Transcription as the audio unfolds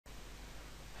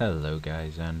Hello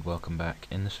guys, and welcome back.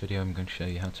 In this video I'm going to show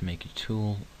you how to make a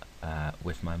tool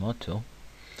with my mod tool.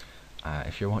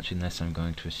 If you're watching this, I'm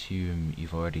going to assume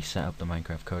you've already set up the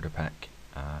Minecraft Coder Pack.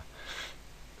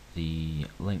 The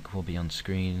link will be on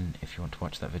screen if you want to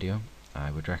watch that video. I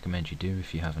would recommend you do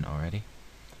if you haven't already.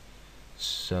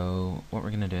 So what we're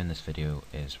going to do in this video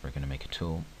is we're going to make a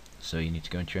tool. So you need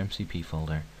to go into your MCP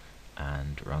folder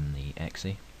and run the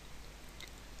exe,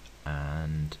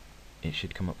 and it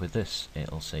should come up with this.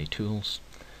 It'll say tools.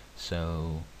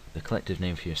 So the collective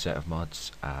name for your set of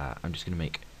mods, I'm just going to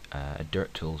make a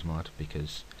dirt tools mod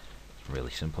because it's really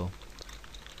simple.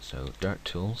 So dirt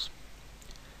tools.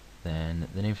 Then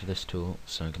the name for this tool,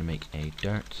 so I'm going to make a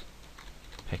dirt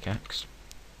pickaxe,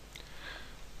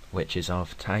 which is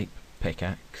of type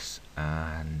pickaxe,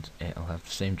 and it'll have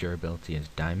the same durability as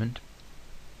diamond.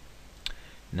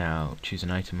 Now choose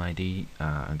an item ID.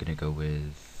 I'm going to go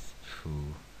with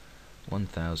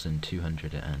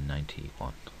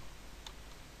 1291.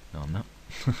 No, I'm not.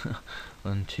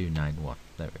 1291.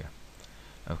 There we go.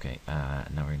 Okay, now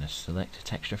we're going to select a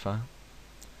texture file.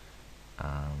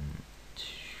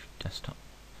 Desktop.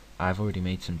 I've already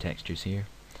made some textures here.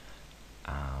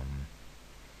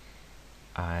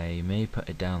 I may put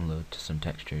a download to some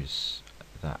textures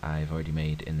that I've already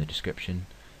made in the description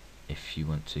if you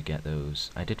want to get those.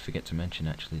 I did forget to mention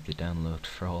actually the download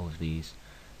for all of these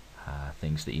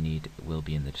things that you need will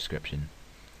be in the description.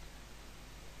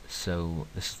 So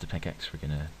this is the pickaxe. We're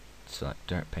going to select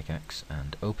dirt pickaxe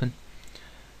and open,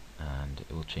 and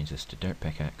it will change this to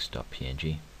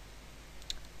dirtpickaxe.png.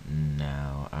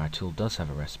 Now our tool does have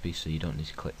a recipe, so you don't need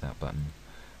to click that button.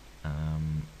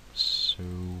 So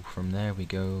from there we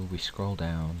scroll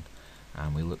down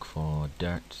and we look for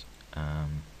dirt.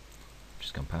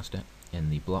 Just gone past it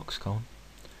in the blocks column.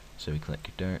 So we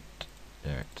click dirt,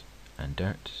 dirt, and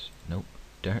dirt. Nope,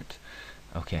 dirt.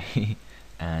 Okay.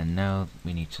 And now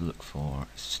we need to look for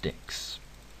sticks.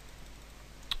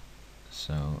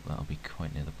 So that'll be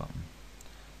quite near the bottom.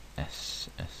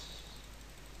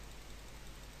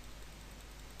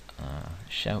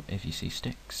 Shout if you see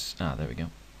sticks. There we go.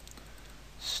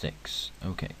 Sticks.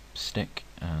 Okay, stick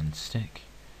and stick.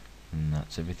 And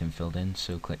that's everything filled in,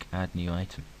 so click add new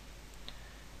item.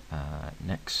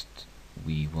 Next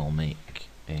we will make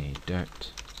a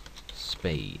dirt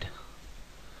spade.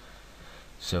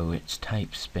 So it's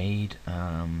type spade.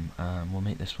 We'll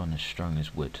make this one as strong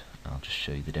as wood. I'll just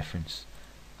show you the difference.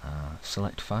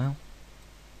 Select file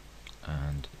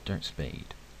and dirt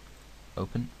spade.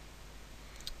 Open.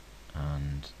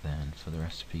 And then for the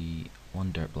recipe,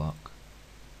 1 dirt block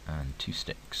and 2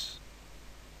 sticks.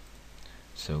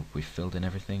 So we've filled in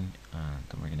everything, and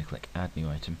then we're going to click add new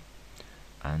item,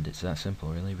 and it's that simple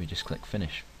really. We just click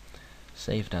finish.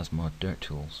 Saved as mod dirt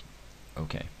tools.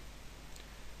 Okay.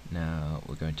 Now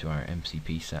we're going to our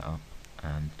MCP setup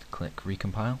and click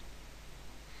recompile,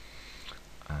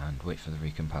 and wait for the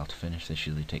recompile to finish. This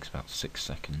usually takes about 6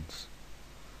 seconds.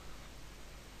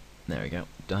 There we go,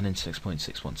 done in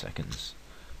 6.61 seconds.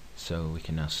 So we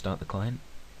can now start the client.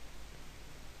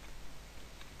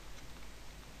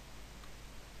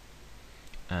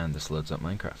 And this loads up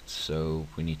Minecraft. So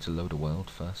we need to load a world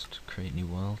first, create new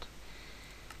world.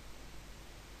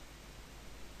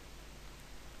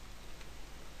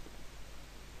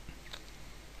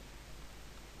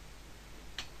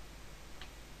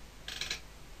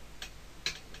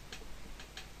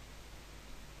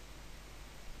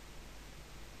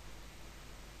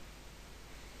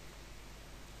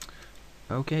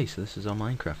 Okay, so this is our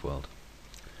Minecraft world.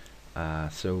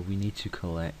 So we need to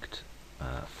collect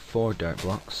 4 dirt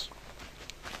blocks.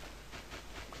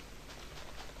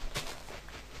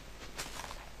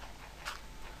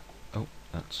 Oh,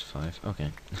 that's 5.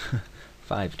 Okay.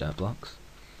 5 dirt blocks.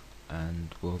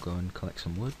 And we'll go and collect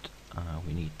some wood.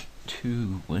 We need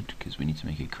 2 wood because we need to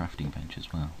make a crafting bench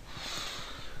as well.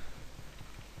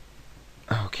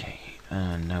 Okay,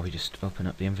 and now we just open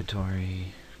up the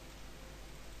inventory.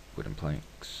 Wooden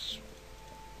planks,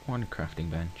 1 crafting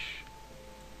bench,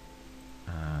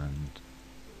 and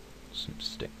some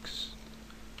sticks,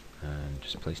 and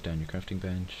just place down your crafting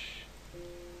bench.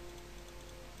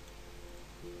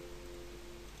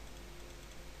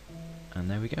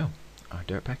 And there we go, our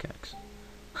dirt pickaxe,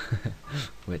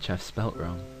 which I've spelt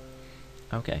wrong.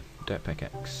 Okay, dirt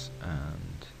pickaxe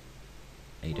and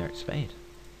a dirt spade.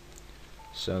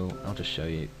 So I'll just show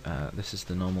you. This is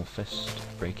the normal fist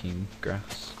breaking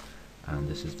grass, and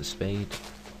this is the spade.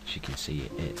 As you can see,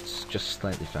 it's just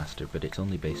slightly faster, but it's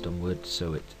only based on wood,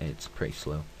 so it's pretty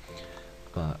slow.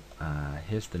 But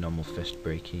here's the normal fist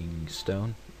breaking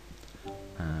stone,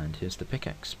 and here's the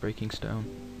pickaxe breaking stone.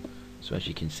 So as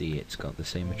you can see, it's got the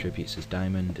same attributes as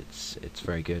diamond. It's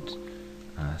very good.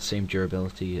 Same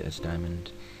durability as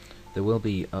diamond. There will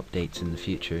be updates in the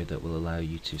future that will allow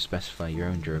you to specify your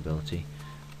own durability,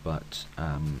 but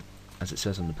as it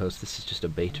says on the post, this is just a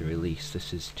beta release.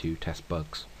 This is to test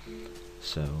bugs.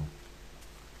 So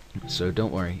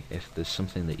don't worry, if there's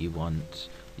something that you want,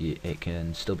 it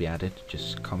can still be added.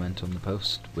 Just comment on the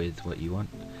post with what you want,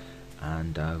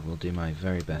 and I will do my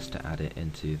very best to add it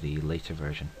into the later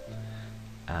version.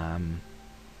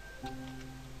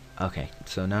 Okay,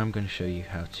 so now I'm going to show you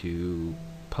how to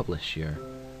publish your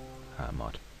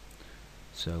mod.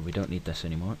 So we don't need this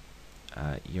anymore.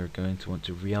 You're going to want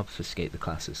to re-obfuscate the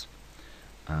classes,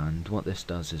 and what this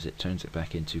does is it turns it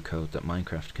back into code that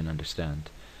Minecraft can understand,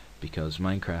 because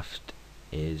Minecraft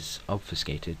is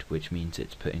obfuscated, which means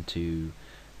it's put into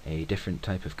a different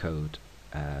type of code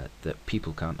that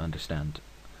people can't understand,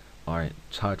 or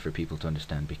it's hard for people to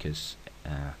understand because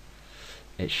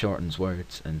it shortens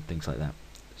words and things like that.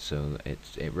 So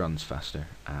it runs faster,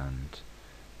 and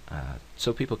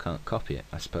so people can't copy it,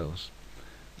 I suppose.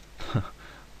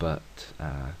 But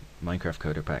Minecraft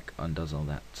Coder Pack undoes all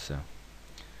that, so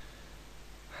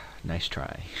nice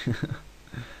try.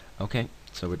 Okay,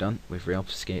 so we're done. We've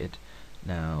re-obfuscated.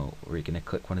 Now we're going to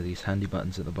click one of these handy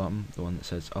buttons at the bottom, the one that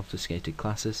says Obfuscated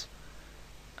Classes,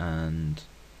 and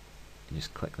you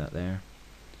just click that there,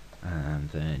 and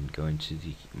then go into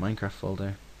the Minecraft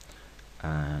folder,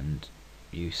 and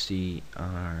you see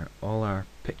all our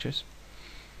pictures.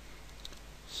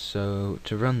 So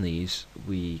to run these,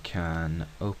 we can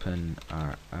open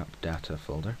our app data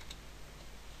folder.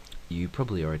 You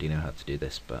probably already know how to do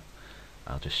this, but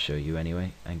I'll just show you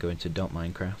anyway, and go into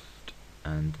 .minecraft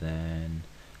and then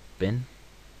bin,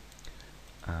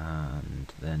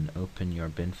 and then open your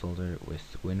bin folder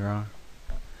with winrar.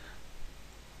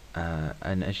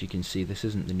 And as you can see, this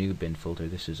isn't the new bin folder,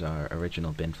 this is our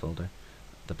original bin folder.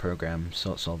 The program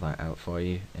sorts all that out for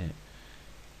you.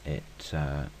 It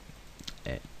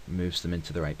moves them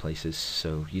into the right places,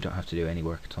 so you don't have to do any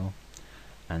work at all.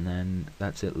 And then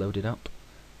that's it loaded up.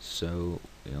 So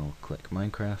we'll click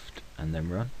Minecraft and then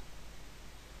run,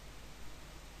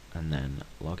 and then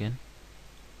log in,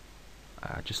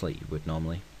 just like you would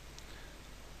normally,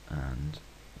 and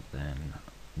then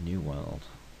new world,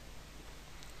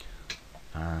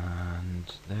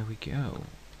 and there we go.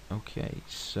 Okay,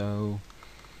 so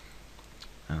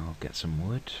I'll get some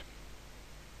wood.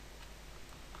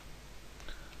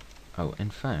 Oh, in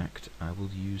fact, I will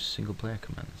use single player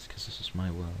commands because this is my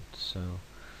world. So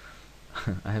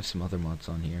I have some other mods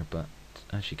on here, but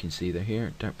as you can see, they're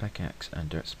here: dirt pickaxe and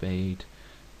dirt spade.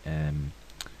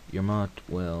 Your mod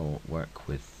will work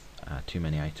with too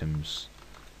many items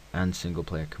and single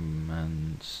player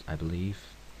commands, I believe.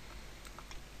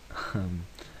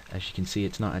 As you can see,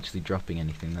 it's not actually dropping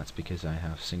anything. That's because I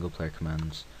have single player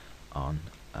commands on,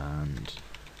 and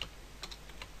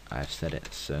I've set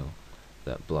it so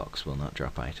that blocks will not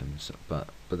drop items, but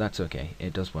that's okay,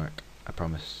 it does work, I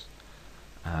promise.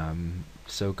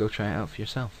 So go try it out for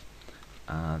yourself.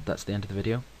 That's the end of the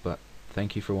video, but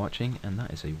thank you for watching, and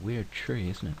that is a weird tree,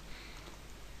 isn't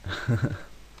it?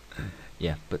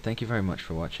 Yeah, but thank you very much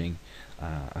for watching.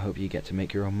 I hope you get to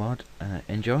make your own mod.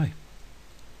 Enjoy!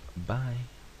 Bye!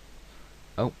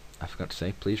 Oh, I forgot to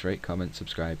say, please rate, comment,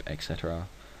 subscribe, etc.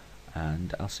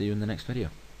 And I'll see you in the next video.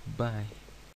 Bye!